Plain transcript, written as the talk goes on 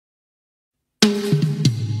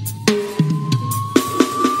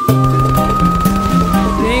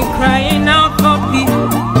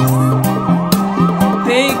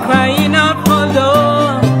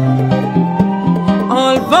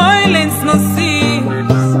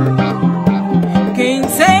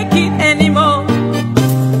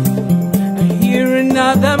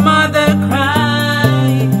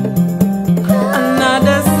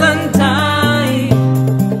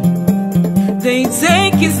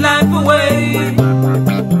life away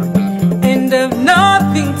and have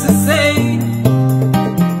nothing to say.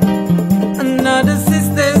 Another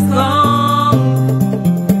sister's gone.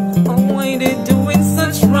 Oh, why they doing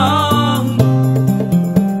such wrong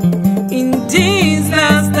in these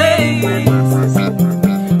last days?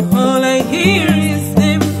 All I hear is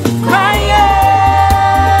them crying.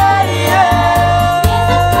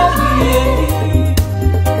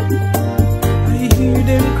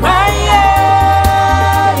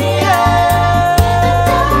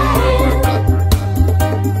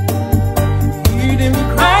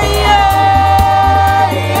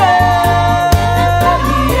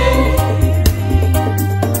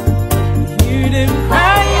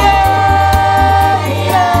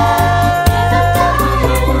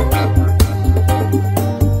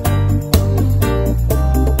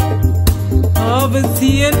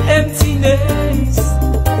 Poverty and emptiness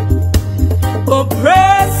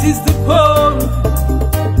oppresses the poor.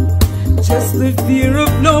 Just the fear of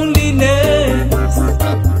loneliness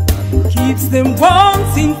keeps them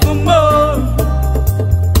wanting for more.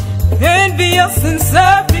 Envious and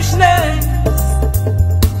selfishness,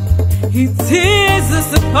 it tears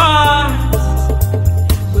us apart.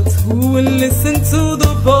 But who will listen to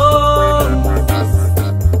the voice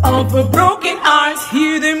of a broken heart?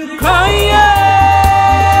 Hear them crying.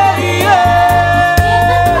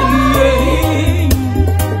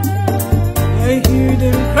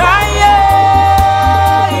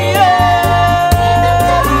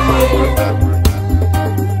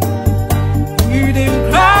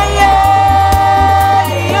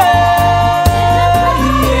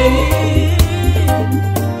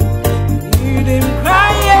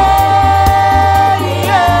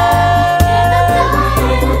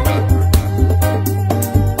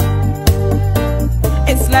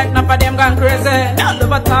 Like none of them gone crazy. Now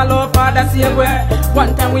love at all over the same way.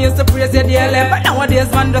 One time we used to praise you daily, but nowadays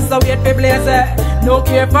man just a wait for blaze. No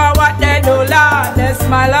care for what they do, Lord. They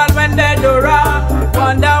smile all when they do wrong.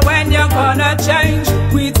 Wonder when you're gonna change.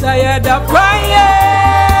 We tired of crying.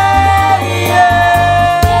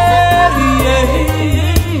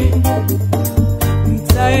 We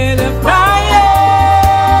tired of crying.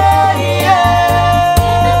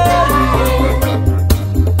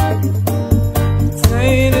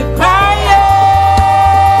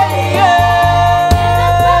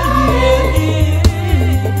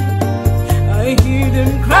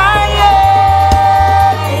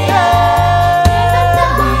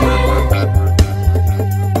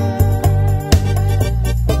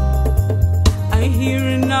 I hear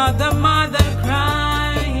another mother cry.